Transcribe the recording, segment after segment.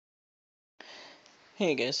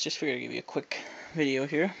Hey guys, just figured I'd give you a quick video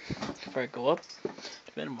here before I go up.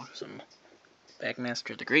 It's been some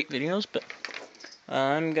Backmaster the Great videos, but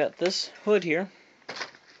I've got this hood here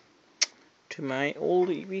to my old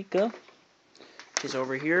Eureka. She's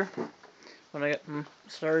over here when I got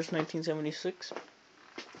Stars 1976,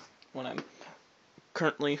 when I'm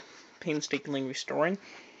currently painstakingly restoring.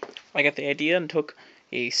 I got the idea and took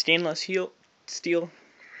a stainless steel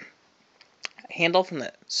handle from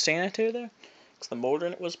that sanitary there, because the motor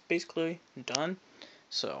in it was basically done.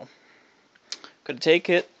 So, gonna take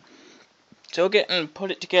it, tilt it, and put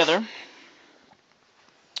it together.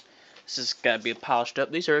 This has got to be polished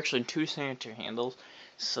up. These are actually two sanitary handles.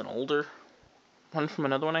 This is an older one from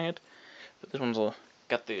another one I had, but this one's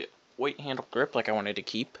got the white handle grip like I wanted to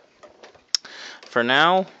keep. For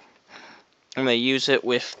now, I'm gonna use it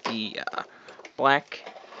with the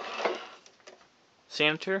black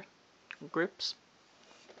sanitary grips,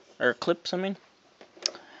 or clips, I mean.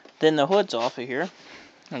 Then the hood's off of here.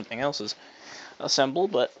 Everything else is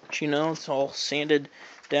assembled, but you know, it's all sanded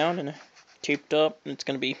down and taped up, and it's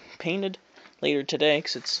going to be painted later today,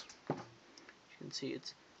 because it's, you can see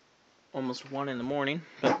it's almost 1 in the morning,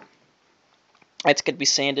 but it's going to be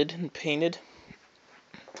sanded and painted.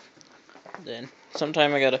 Then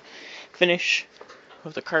sometime I got to finish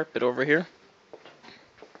with the carpet over here.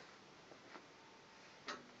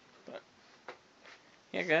 But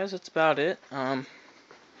yeah guys, that's about it.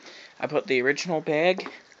 I put the original bag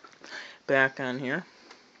back on here.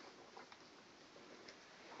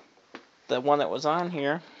 The one that was on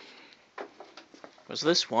here was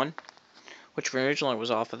this one, which originally was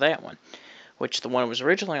off of that one. Which the one that was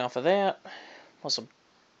originally off of that was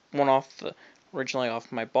one originally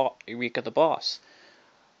off my Eureka the Boss,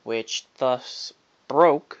 which thus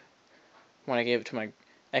broke when I gave it to my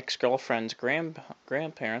ex-girlfriend's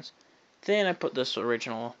grandparents. Then I put this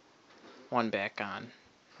original one back on.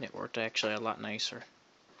 It worked actually a lot nicer.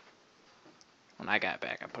 When I got it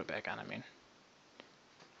back, I put it back on, I mean.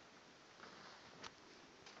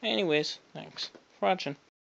 Anyways, thanks for watching.